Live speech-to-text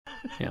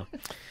Yeah.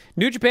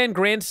 New Japan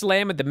Grand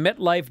Slam at the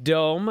MetLife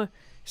Dome,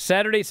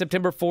 Saturday,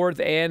 September 4th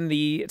and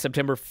the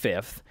September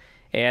 5th.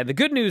 And the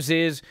good news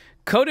is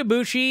Kota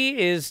Ibushi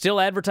is still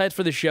advertised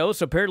for the show,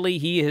 so apparently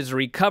he has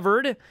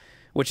recovered,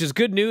 which is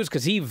good news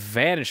because he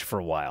vanished for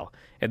a while.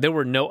 And there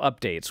were no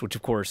updates, which,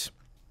 of course,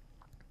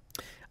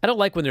 I don't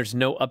like when there's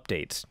no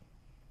updates.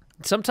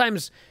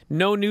 Sometimes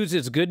no news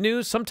is good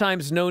news.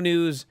 Sometimes no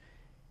news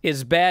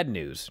is bad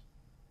news.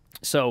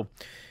 So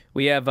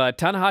we have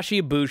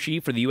Tanahashi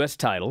Ibushi for the U.S.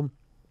 title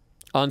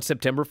on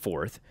September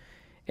 4th.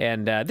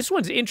 And this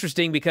one's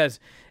interesting because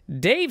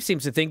Dave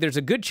seems to think there's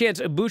a good chance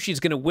Ibushi's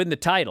going to win the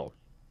title.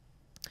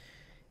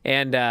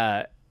 And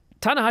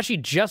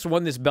Tanahashi just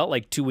won this belt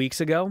like 2 weeks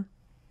ago.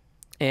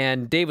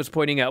 And Dave was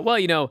pointing out, well,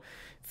 you know,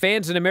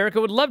 fans in America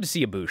would love to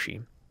see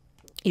Ibushi.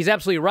 He's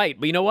absolutely right.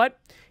 But you know what?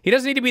 He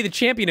doesn't need to be the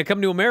champion to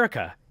come to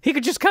America. He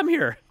could just come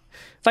here.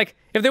 It's like,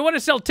 if they want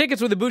to sell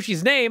tickets with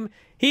Ibushi's name,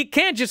 he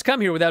can't just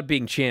come here without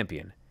being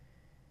champion.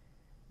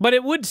 But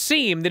it would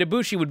seem that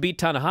Ibushi would beat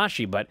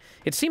Tanahashi, but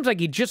it seems like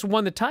he just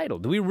won the title.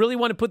 Do we really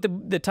want to put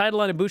the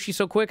title on Ibushi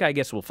so quick? I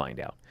guess we'll find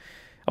out.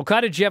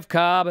 Okada, Jeff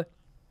Cobb,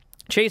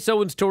 Chase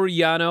Owens, Toru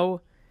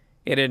Yano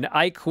in an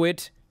I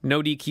Quit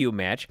no DQ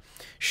match.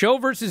 Sho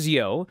versus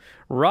Yo,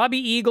 Robbie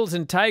Eagles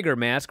and Tiger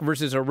Mask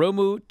versus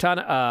Hiromu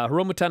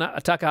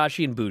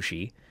Takahashi and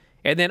Bushi.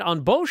 And then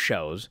on both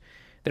shows,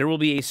 there will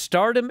be a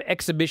Stardom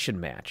exhibition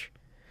match.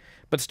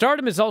 But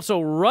Stardom is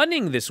also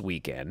running this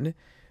weekend.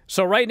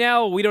 So right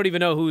now, we don't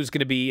even know who's going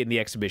to be in the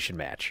exhibition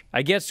match.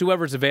 I guess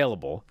whoever's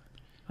available,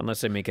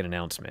 unless they make an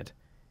announcement.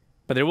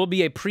 But there will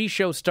be a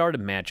pre-show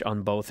Stardom match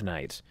on both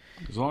nights.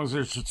 As long as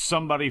there's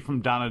somebody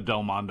from Donna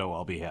Del Mondo,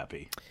 I'll be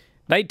happy.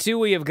 Night 2,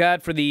 we have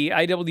got for the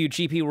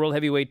IWGP World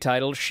Heavyweight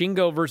title,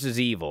 Shingo versus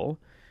Evil.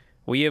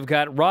 We have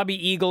got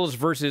Robbie Eagles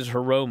versus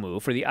Hiromu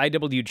for the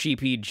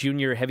IWGP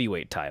Junior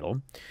Heavyweight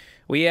title.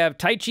 We have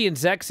Taichi and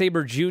Zack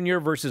Sabre Jr.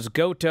 versus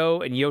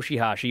Goto and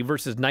Yoshihashi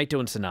versus Naito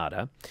and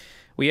Sonata.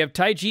 We have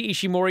Taiji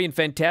Ishimori and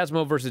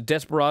Phantasmo versus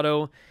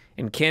Desperado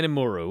and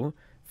Kanemaru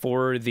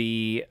for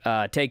the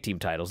tag team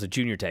titles, the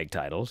junior tag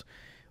titles.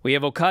 We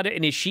have Okada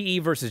and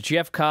Ishii versus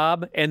Jeff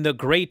Cobb and the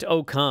Great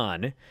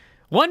Okan.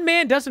 One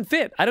man doesn't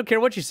fit. I don't care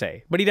what you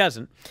say, but he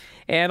doesn't.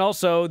 And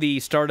also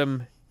the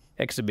Stardom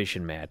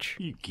exhibition match.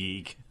 You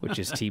geek. Which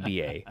is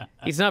TBA.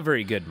 He's not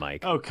very good,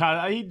 Mike. Oh,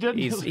 God. He didn't.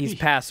 He's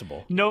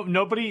passable.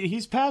 Nobody.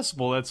 He's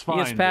passable. That's fine.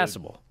 He is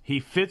passable.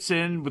 He fits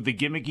in with the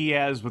gimmick he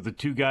has with the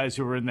two guys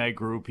who are in that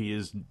group. He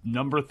is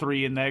number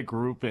 3 in that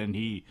group, and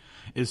he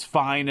is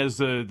fine as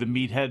the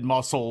meathead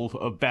muscle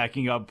of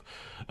backing up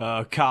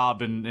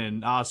Cobb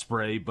and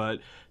Ospreay. But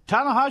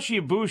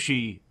Tanahashi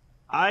Ibushi,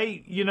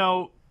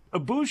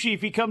 Ibushi,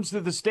 if he comes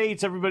to the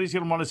States, everybody's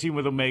going to want to see him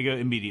with Omega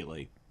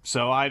immediately.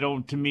 So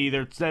to me,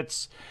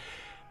 that's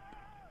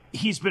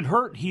he's been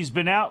hurt. He's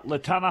been out.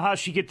 Let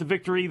Tanahashi get the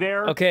victory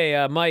there.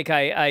 Okay, Mike,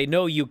 I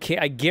know you can't.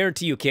 I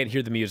guarantee you can't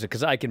hear the music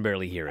because I can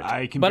barely hear it.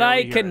 I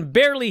can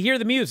barely hear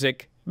the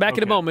music. Back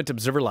in a moment,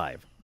 Observer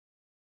Live.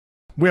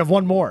 We have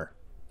one more.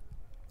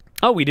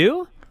 Oh, we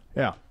do?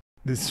 Yeah.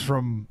 This is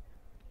from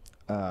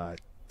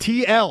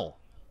TL.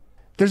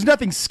 There's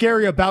nothing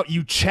scary about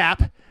you,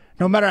 chap,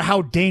 no matter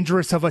how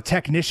dangerous of a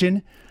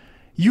technician.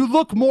 You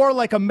look more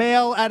like a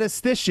male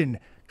aesthetician,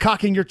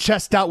 cocking your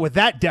chest out with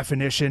that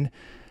definition.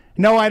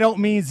 No, I don't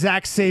mean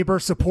Zack Sabre,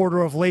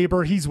 supporter of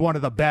labor. He's one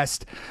of the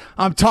best.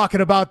 I'm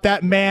talking about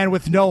that man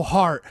with no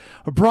heart,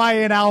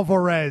 Bryan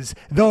Alvarez,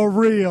 the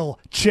real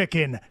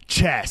chicken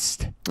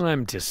chest.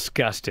 I'm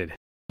disgusted.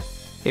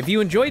 If you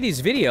enjoy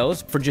these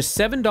videos, for just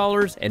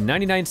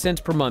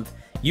 $7.99 per month,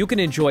 you can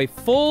enjoy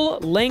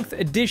full-length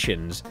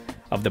editions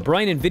of The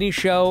Bryan and Vinny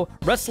Show,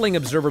 Wrestling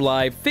Observer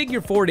Live, Figure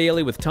 4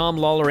 Daily with Tom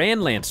Lawler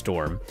and Lance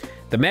Storm,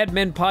 the Mad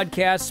Men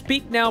Podcast,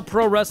 Speak Now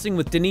Pro Wrestling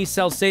with Denise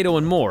Salcedo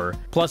and more,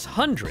 plus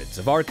hundreds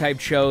of archived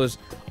shows,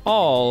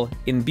 all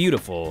in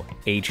beautiful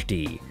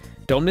HD.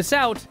 Don't miss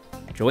out.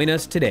 Join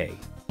us today.